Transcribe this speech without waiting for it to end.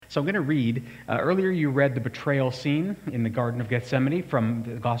So I'm going to read, earlier you read the betrayal scene in the Garden of Gethsemane from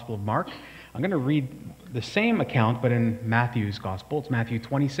the Gospel of Mark. I'm going to read the same account, but in Matthew's Gospel. It's Matthew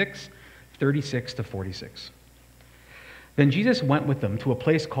 26, 36 to 46. Then Jesus went with them to a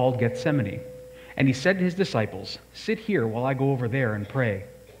place called Gethsemane, and he said to his disciples, "Sit here while I go over there and pray."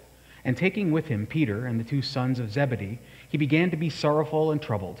 And taking with him Peter and the two sons of Zebedee, he began to be sorrowful and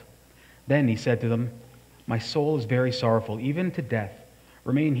troubled. Then he said to them, "My soul is very sorrowful, even to death.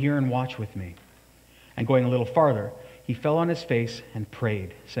 Remain here and watch with me." And going a little farther, he fell on his face and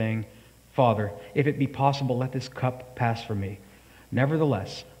prayed, saying, "Father, if it be possible, let this cup pass from me.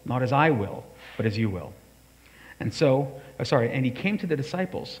 Nevertheless, not as I will, but as you will." And he came to the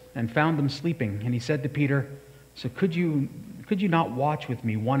disciples and found them sleeping. And he said to Peter, "So could you not watch with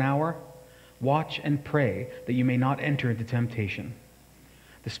me 1 hour? Watch and pray that you may not enter into temptation.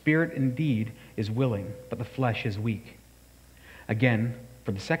 The spirit indeed is willing, but the flesh is weak." Again,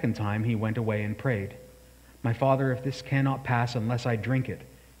 for the second time, he went away and prayed, "My Father, if this cannot pass unless I drink it,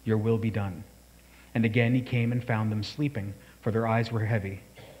 your will be done." And again he came and found them sleeping, for their eyes were heavy.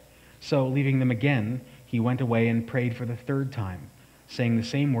 So, leaving them again, he went away and prayed for the third time, saying the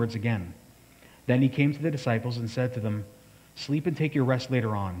same words again. Then he came to the disciples and said to them, "Sleep and take your rest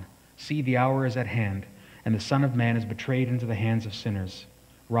later on. See, the hour is at hand, and the Son of Man is betrayed into the hands of sinners.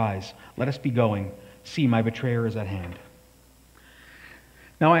 Rise, let us be going. See, my betrayer is at hand."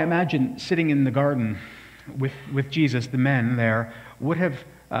 Now I imagine sitting in the garden with Jesus, the men there would have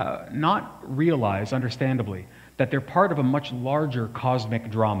not realized, understandably, that they're part of a much larger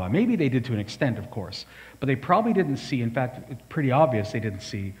cosmic drama. Maybe they did to an extent, of course, but they probably didn't see, in fact, it's pretty obvious they didn't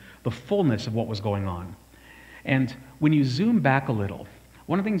see the fullness of what was going on. And when you zoom back a little,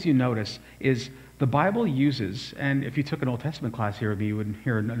 one of the things you notice is the Bible uses, and if you took an Old Testament class here, you would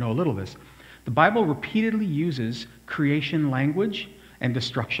know a little of this, the Bible repeatedly uses creation language and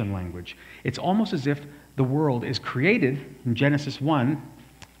destruction language. It's almost as if the world is created in Genesis 1,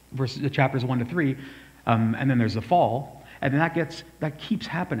 chapters 1 to 3, and then there's the fall, and that keeps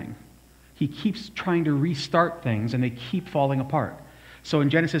happening. He keeps trying to restart things, and they keep falling apart. So in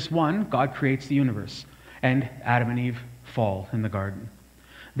Genesis 1, God creates the universe, and Adam and Eve fall in the garden.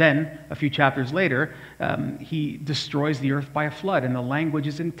 Then, a few chapters later, he destroys the earth by a flood, and the language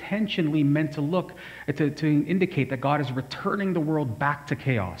is intentionally meant to indicate that God is returning the world back to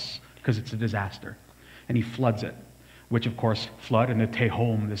chaos, because it's a disaster. And he floods it, which, of course, flood, and the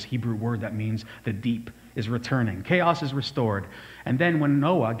tehom, this Hebrew word that means the deep, is returning. Chaos is restored. And then when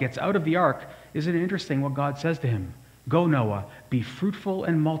Noah gets out of the ark, isn't it interesting what God says to him? "Go, Noah, be fruitful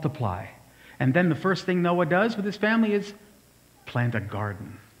and multiply." And then the first thing Noah does with his family is plant a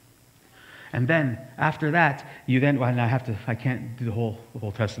garden. And then after that, I can't do the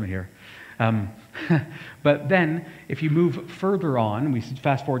whole Testament here. But then, if you move further on, we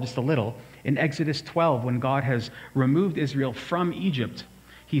fast forward just a little, in Exodus 12, when God has removed Israel from Egypt,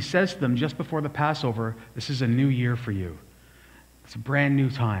 he says to them just before the Passover, "This is a new year for you. It's a brand new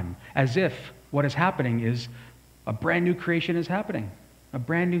time." As if what is happening is a brand new creation is happening. A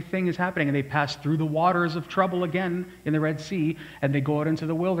brand new thing is happening, and they pass through the waters of trouble again in the Red Sea, and they go out into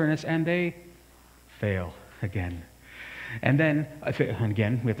the wilderness, and they fail again. And then,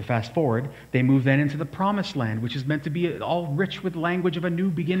 again, we have to fast forward, they move then into the Promised Land, which is meant to be all rich with language of a new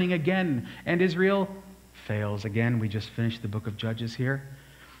beginning again, and Israel fails again. We just finished the book of Judges here.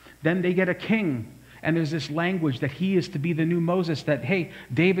 Then they get a king, and there's this language that he is to be the new Moses, that, hey,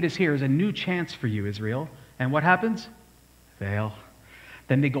 David is here, is a new chance for you, Israel. And what happens? Fail.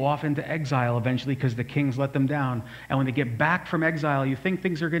 Then they go off into exile eventually because the kings let them down. And when they get back from exile, you think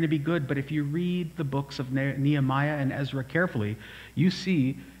things are going to be good, but if you read the books of Nehemiah and Ezra carefully, you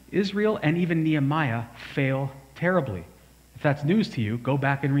see Israel and even Nehemiah fail terribly. If that's news to you, go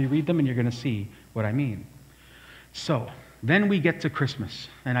back and reread them and you're going to see what I mean. So, then we get to Christmas.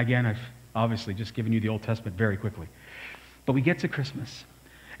 And again, I've obviously just given you the Old Testament very quickly. But we get to Christmas.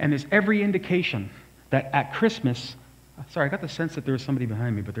 And there's every indication that at Christmas, sorry, I got the sense that there was somebody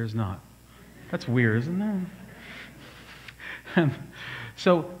behind me, but there's not. That's weird, isn't it?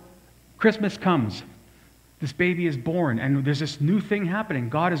 So, Christmas comes. This baby is born, and there's this new thing happening.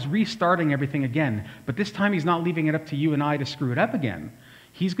 God is restarting everything again. But this time, he's not leaving it up to you and I to screw it up again.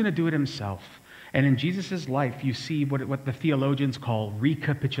 He's going to do it himself. And in Jesus' life, you see what the theologians call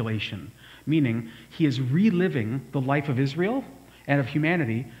recapitulation, meaning he is reliving the life of Israel and of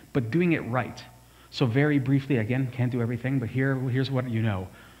humanity, but doing it right. So very briefly, again, can't do everything, but here's what you know.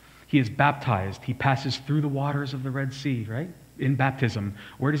 He is baptized. He passes through the waters of the Red Sea, right? In baptism.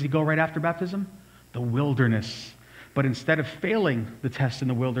 Where does he go right after baptism? The wilderness. But instead of failing the test in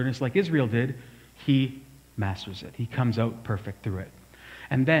the wilderness like Israel did, he masters it. He comes out perfect through it.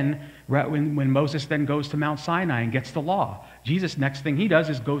 And then when Moses then goes to Mount Sinai and gets the law, Jesus, next thing he does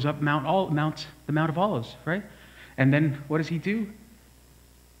is goes up the Mount of Olives, right? And then what does he do?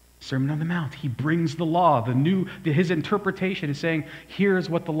 Sermon on the Mount. He brings the law, his interpretation is saying, here's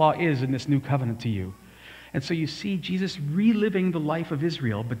what the law is in this new covenant to you. And so you see Jesus reliving the life of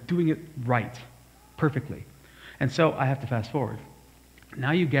Israel, but doing it right, perfectly. And so I have to fast forward.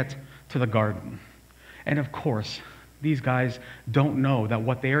 Now you get to the garden. And of course, these guys don't know that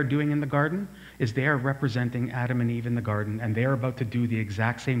what they are doing in the garden is they are representing Adam and Eve in the garden, and they are about to do the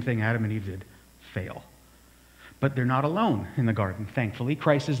exact same thing Adam and Eve did, fail. But they're not alone in the garden, thankfully.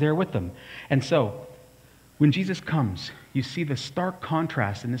 Christ is there with them. And so, when Jesus comes, you see the stark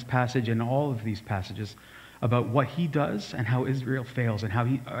contrast in this passage and all of these passages about what he does and how Israel fails and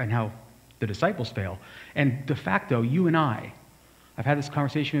how the disciples fail. And de facto, you and I've had this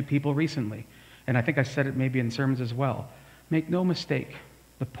conversation with people recently, and I think I said it maybe in sermons as well. Make no mistake,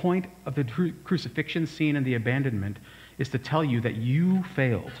 the point of the crucifixion scene and the abandonment is to tell you that you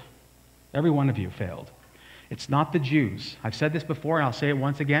failed. Every one of you failed. It's not the Jews. I've said this before, and I'll say it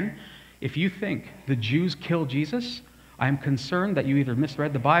once again. If you think the Jews killed Jesus, I am concerned that you either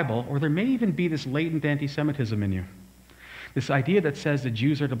misread the Bible or there may even be this latent anti-Semitism in you. This idea that says the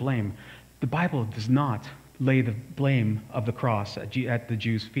Jews are to blame. The Bible does not lay the blame of the cross at the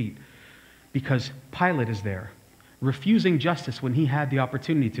Jews' feet because Pilate is there, refusing justice when he had the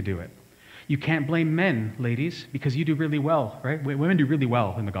opportunity to do it. You can't blame men, ladies, because you do really well, right? Women do really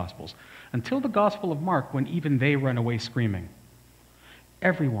well in the Gospels. Until the Gospel of Mark, when even they run away screaming.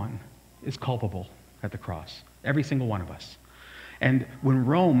 Everyone is culpable at the cross. Every single one of us. And when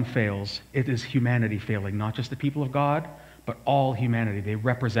Rome fails, it is humanity failing, not just the people of God, but all humanity. They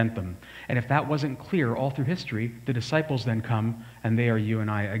represent them. And if that wasn't clear all through history, the disciples then come, and they are you and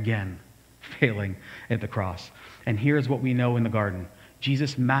I again, failing at the cross. And here's what we know in the garden.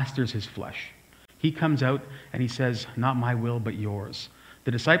 Jesus masters his flesh. He comes out and he says, not my will, but yours.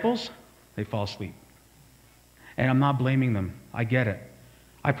 The disciples, they fall asleep. And I'm not blaming them. I get it.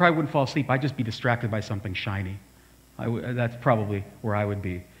 I probably wouldn't fall asleep. I'd just be distracted by something shiny. That's probably where I would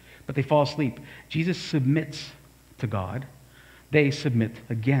be. But they fall asleep. Jesus submits to God. They submit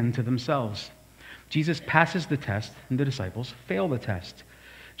again to themselves. Jesus passes the test, and the disciples fail the test.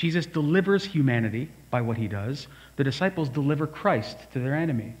 Jesus delivers humanity by what he does. The disciples deliver Christ to their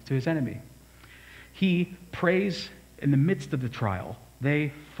enemy, to his enemy. He prays in the midst of the trial.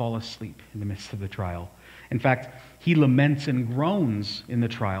 They fall asleep in the midst of the trial. In fact, he laments and groans in the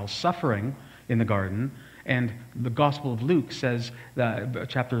trial, suffering in the garden. And the Gospel of Luke says,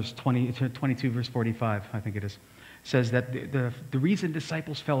 chapters 22, verse 45, I think it is, says that the reason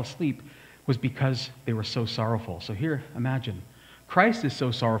disciples fell asleep was because they were so sorrowful. So here, imagine. Christ is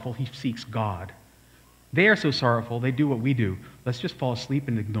so sorrowful, he seeks God. They are so sorrowful, they do what we do. Let's just fall asleep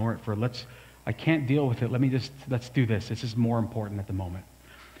and ignore it I can't deal with it. Let's do this. This is more important at the moment.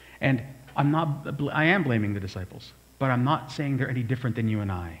 And I am blaming the disciples, but I'm not saying they're any different than you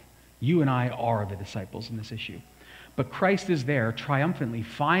and I. You and I are the disciples in this issue. But Christ is there triumphantly,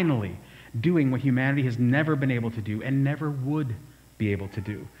 finally, doing what humanity has never been able to do and never would be able to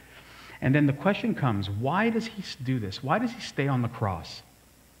do. And then the question comes, why does he do this? Why does he stay on the cross?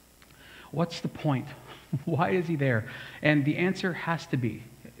 What's the point? Why is he there? And the answer has to be,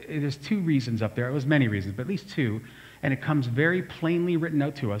 there's two reasons up there. It was many reasons, but at least two. And it comes very plainly written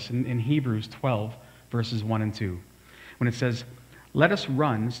out to us in Hebrews 12, verses 1 and 2. When it says, let us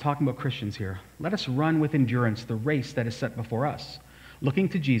run, it's talking about Christians here, let us run with endurance the race that is set before us, looking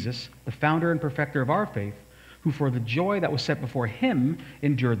to Jesus, the founder and perfecter of our faith, who for the joy that was set before him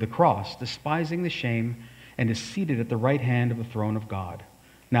endured the cross, despising the shame, and is seated at the right hand of the throne of God.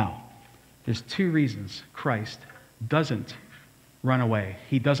 Now, there's two reasons Christ doesn't run away.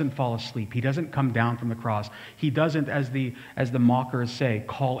 He doesn't fall asleep. He doesn't come down from the cross. He doesn't, as the mockers say,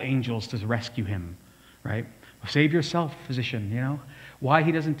 call angels to rescue him, right? Save yourself, physician, Why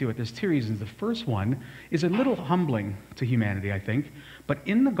he doesn't do it? There's two reasons. The first one is a little humbling to humanity, I think. But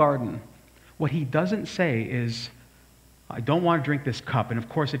in the garden, what he doesn't say is, I don't want to drink this cup. And of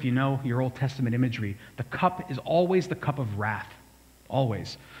course, if you know your Old Testament imagery, the cup is always the cup of wrath.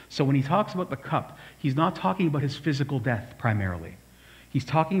 Always. So when he talks about the cup, he's not talking about his physical death primarily. He's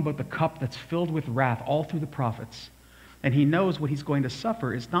talking about the cup that's filled with wrath all through the prophets. And he knows what he's going to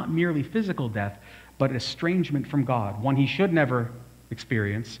suffer is not merely physical death, but estrangement from God, one he should never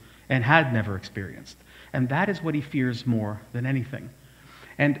experience and had never experienced. And that is what he fears more than anything.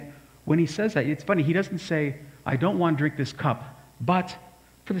 And when he says that, it's funny, he doesn't say, I don't want to drink this cup, but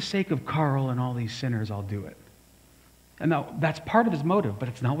for the sake of Carl and all these sinners, I'll do it. And now, that's part of his motive, but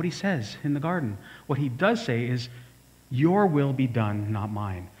it's not what he says in the garden. What he does say is, Your will be done, not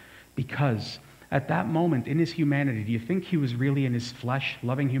mine. Because at that moment in his humanity, do you think he was really in his flesh,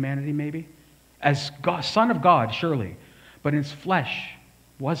 loving humanity maybe? As God, Son of God, surely. But in his flesh,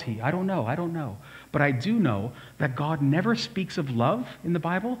 was he? I don't know. But I do know that God never speaks of love in the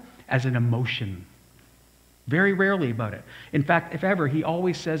Bible as an emotion. Very rarely about it. In fact, if ever, he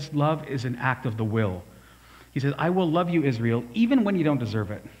always says love is an act of the will. He says, I will love you, Israel, even when you don't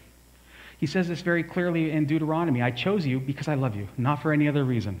deserve it. He says this very clearly in Deuteronomy. I chose you because I love you, not for any other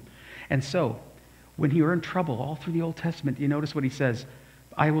reason. And so, when you are in trouble, all through the Old Testament, you notice what he says,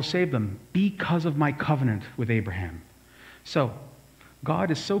 I will save them because of my covenant with Abraham. So,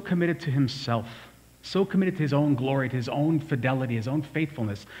 God is so committed to himself, so committed to his own glory, to his own fidelity, his own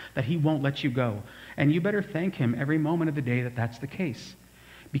faithfulness, that he won't let you go. And you better thank him every moment of the day that that's the case.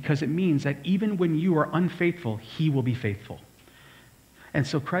 Because it means that even when you are unfaithful, he will be faithful. And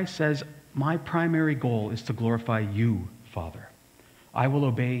so Christ says, my primary goal is to glorify you, Father. I will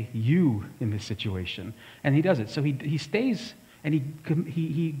obey you in this situation. And he does it. So he stays and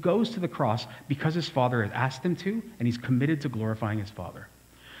he goes to the cross because his Father has asked him to, and he's committed to glorifying his Father.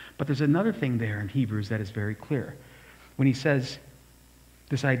 But there's another thing there in Hebrews that is very clear. When he says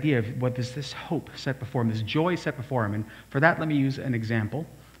this idea of what is this hope set before him, this joy set before him. And for that, let me use an example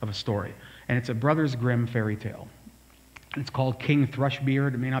of a story. And it's a Brothers Grimm fairy tale. It's called King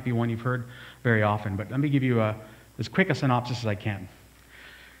Thrushbeard. It may not be one you've heard very often, but let me give you as quick a synopsis as I can.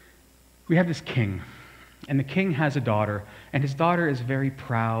 We have this king, and the king has a daughter, and his daughter is very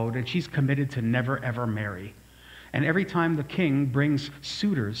proud, and she's committed to never, ever marry. And every time the king brings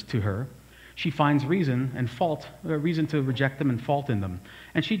suitors to her, she finds reason to reject them and fault in them.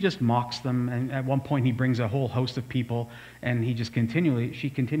 And she just mocks them, and at one point he brings a whole host of people, and she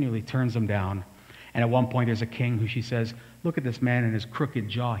continually turns them down. And at one point there's a king who she says, look at this man and his crooked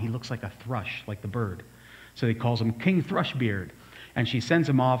jaw. He looks like a thrush, like the bird. So he calls him King Thrushbeard. And she sends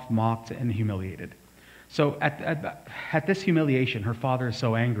him off mocked and humiliated. So at this humiliation, her father is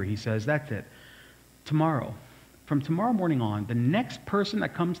so angry. He says, that's it. From tomorrow morning on, the next person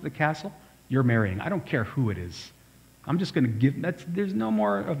that comes to the castle, you're marrying. I don't care who it is. I'm just going to there's no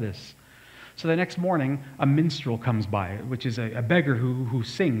more of this. So the next morning, a minstrel comes by, which is a beggar who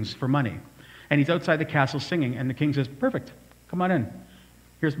sings for money. And he's outside the castle singing, and the king says, perfect, come on in.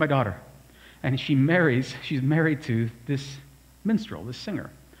 Here's my daughter. And she's married to this minstrel, this singer.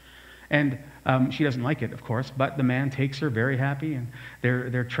 And she doesn't like it, of course, but the man takes her very happy, and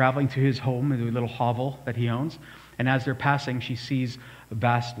they're traveling to his home, a little hovel that he owns. And as they're passing, she sees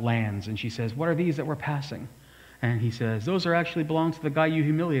vast lands, and she says, what are these that we're passing? And he says, those actually belong to the guy you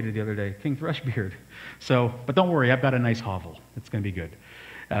humiliated the other day, King Thrushbeard. But don't worry, I've got a nice hovel. It's going to be good.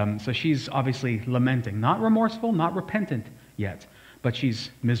 So she's obviously lamenting, not remorseful, not repentant yet, but she's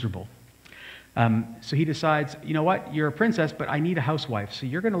miserable. So he decides, you know what, you're a princess, but I need a housewife, so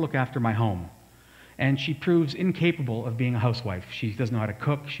you're going to look after my home. And she proves incapable of being a housewife. She doesn't know how to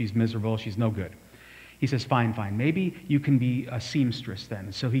cook, she's miserable, she's no good. He says, fine, maybe you can be a seamstress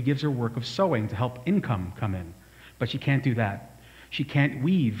then. So he gives her work of sewing to help income come in. But she can't do that. She can't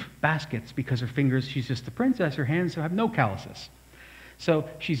weave baskets because her fingers, she's just a princess, her hands have no calluses. So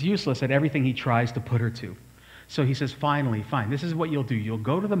she's useless at everything he tries to put her to. So he says, finally, fine, this is what you'll do. You'll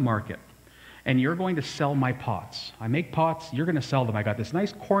go to the market, and you're going to sell my pots. I make pots, you're going to sell them. I got this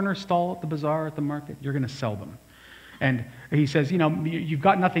nice corner stall at the bazaar at the market. You're going to sell them. And he says, you've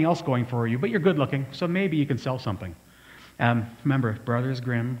got nothing else going for you, but you're good looking, so maybe you can sell something. Remember, Brothers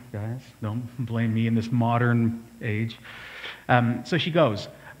Grimm, guys, don't blame me in this modern age. So she goes.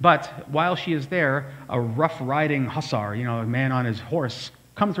 But while she is there, a rough-riding hussar, a man on his horse,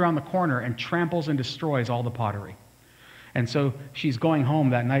 comes around the corner and tramples and destroys all the pottery. And so she's going home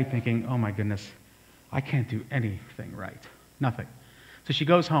that night thinking, oh my goodness, I can't do anything right. Nothing. So she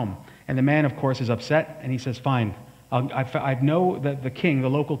goes home, and the man, of course, is upset, and he says, fine, I know that the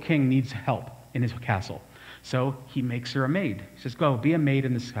local king needs help in his castle. So he makes her a maid. He says, go, be a maid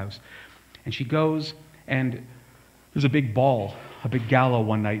in this house. And she goes, and there's a big ball, a big gala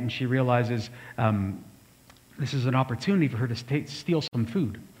one night, and she realizes this is an opportunity for her to steal some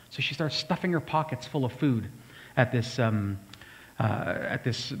food. So she starts stuffing her pockets full of food at this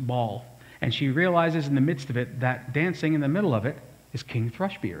ball. And she realizes in the midst of it that dancing in the middle of it is King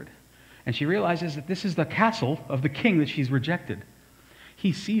Thrushbeard. And she realizes that this is the castle of the king that she's rejected.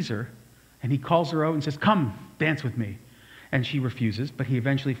 He sees her, and he calls her out and says, come, dance with me. And she refuses, but he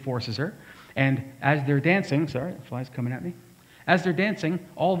eventually forces her. And as they're dancing, sorry, the fly's coming at me. As they're dancing,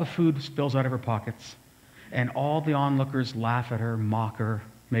 all the food spills out of her pockets. And all the onlookers laugh at her, mock her,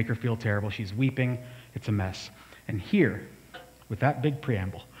 make her feel terrible. She's weeping. It's a mess. And here, with that big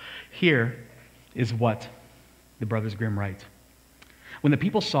preamble, here is what The Brothers Grimm write, "When the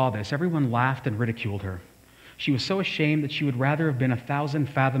people saw this, everyone laughed and ridiculed her. She was so ashamed that she would rather have been 1,000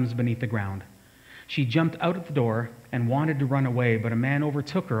 fathoms beneath the ground. She jumped out at the door and wanted to run away, but a man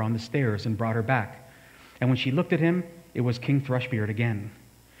overtook her on the stairs and brought her back. And when she looked at him, it was King Thrushbeard again.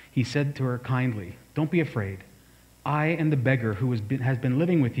 He said to her kindly, 'Don't be afraid. I and the beggar who has been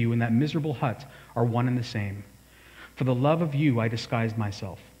living with you in that miserable hut are one and the same. For the love of you I disguised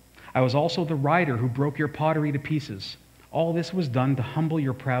myself. I was also the rider who broke your pottery to pieces. All this was done to humble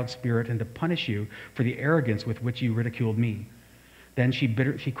your proud spirit and to punish you for the arrogance with which you ridiculed me.' Then she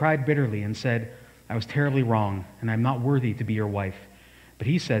cried bitterly and said, 'I was terribly wrong, and I am not worthy to be your wife.' But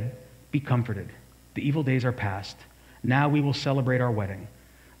he said, 'Be comforted. The evil days are past. Now we will celebrate our wedding.'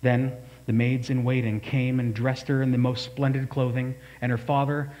 Then the maids in waiting came and dressed her in the most splendid clothing, and her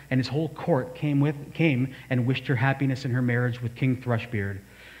father and his whole court came and wished her happiness in her marriage with King Thrushbeard,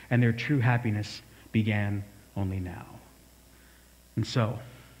 and their true happiness began only now." And so,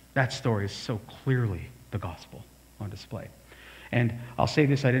 that story is so clearly the gospel on display. And I'll say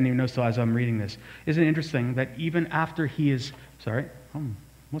this, I didn't even know so as I'm reading this. Isn't it interesting that even after he is,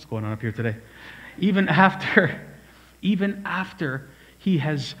 what's going on up here today? Even after he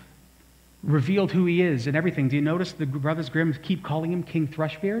has revealed who he is and everything, do you notice the Brothers Grimm keep calling him King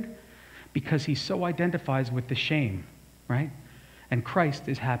Thrushbeard? Because he so identifies with the shame, right? And Christ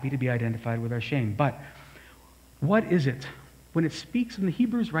is happy to be identified with our shame. But what is it? When it speaks, and the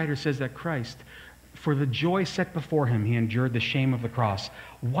Hebrews writer says that Christ, for the joy set before him, he endured the shame of the cross.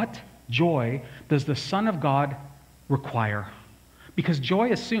 What joy does the Son of God require? Because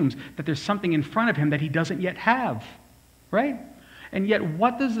joy assumes that there's something in front of him that he doesn't yet have, right? And yet,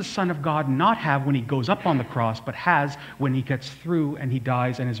 what does the Son of God not have when he goes up on the cross, but has when he gets through and he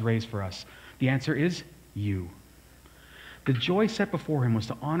dies and is raised for us? The answer is you. The joy set before him was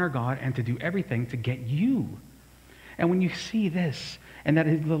to honor God and to do everything to get you. And when you see this, and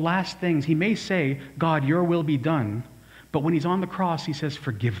that the last things, he may say, "God, your will be done," but when he's on the cross, he says,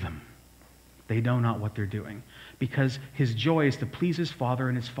 "Forgive them. They know not what they're doing." Because his joy is to please his Father,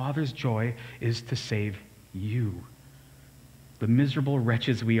 and his Father's joy is to save you. The miserable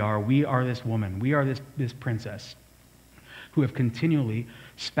wretches we are this woman, we are this princess, who have continually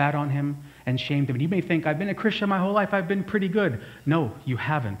spat on him and shamed him. And you may think, "I've been a Christian my whole life, I've been pretty good." No, you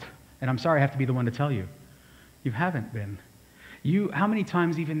haven't. And I'm sorry I have to be the one to tell you. You haven't been. How many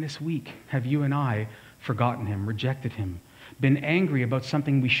times even this week have you and I forgotten him, rejected him, been angry about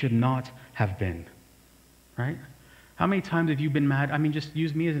something we should not have been, right? How many times have you been mad? I mean, just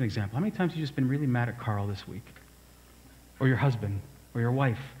use me as an example. How many times have you just been really mad at Carl this week? Or your husband, or your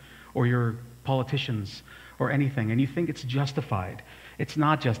wife, or your politicians, or anything, and you think it's justified. It's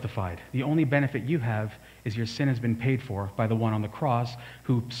not justified. The only benefit you have is your sin has been paid for by the one on the cross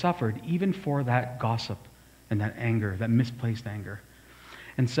who suffered even for that gossip and that anger, that misplaced anger.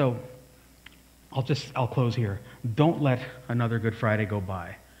 And so, I'll close here. Don't let another Good Friday go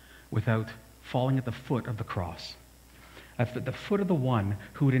by without falling at the foot of the cross. At the foot of the one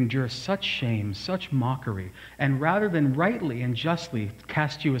who would endure such shame, such mockery, and rather than rightly and justly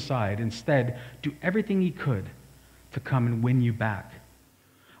cast you aside, instead do everything he could to come and win you back.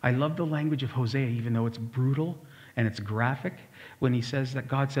 I love the language of Hosea, even though it's brutal and it's graphic, when he says that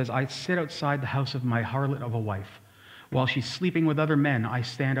God says, "I sit outside the house of my harlot of a wife. While she's sleeping with other men, I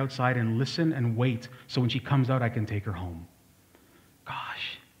stand outside and listen and wait, so when she comes out, I can take her home."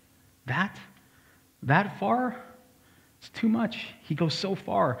 Gosh, that far? It's too much. He goes so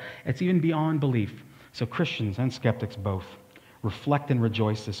far. It's even beyond belief. So Christians and skeptics both, reflect and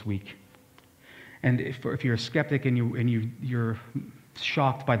rejoice this week. And if you're a skeptic and you're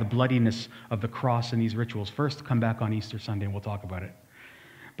shocked by the bloodiness of the cross and these rituals, first, come back on Easter Sunday and we'll talk about it.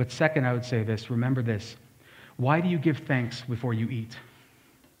 But second, I would say this, remember this. Why do you give thanks before you eat?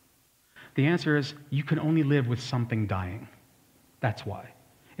 The answer is, you can only live with something dying. That's why.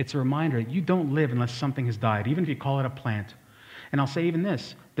 It's a reminder that you don't live unless something has died, even if you call it a plant. And I'll say even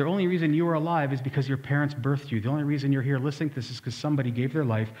this, the only reason you are alive is because your parents birthed you. The only reason you're here listening to this is because somebody gave their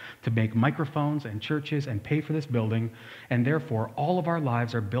life to make microphones and churches and pay for this building, and therefore all of our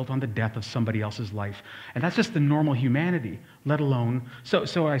lives are built on the death of somebody else's life. And that's just the normal humanity, let alone,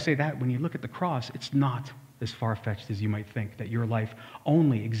 so I say that when you look at the cross, it's not as far-fetched as you might think, that your life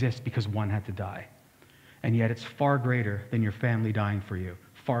only exists because one had to die. And yet it's far greater than your family dying for you,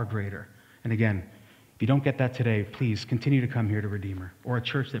 far greater. And again, if you don't get that today, please continue to come here to Redeemer or a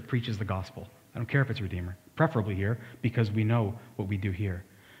church that preaches the gospel. I don't care if it's Redeemer, preferably here because we know what we do here.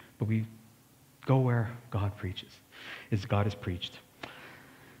 But we go where God preaches, as God is preached.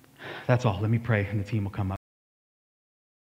 That's all. Let me pray and the team will come up.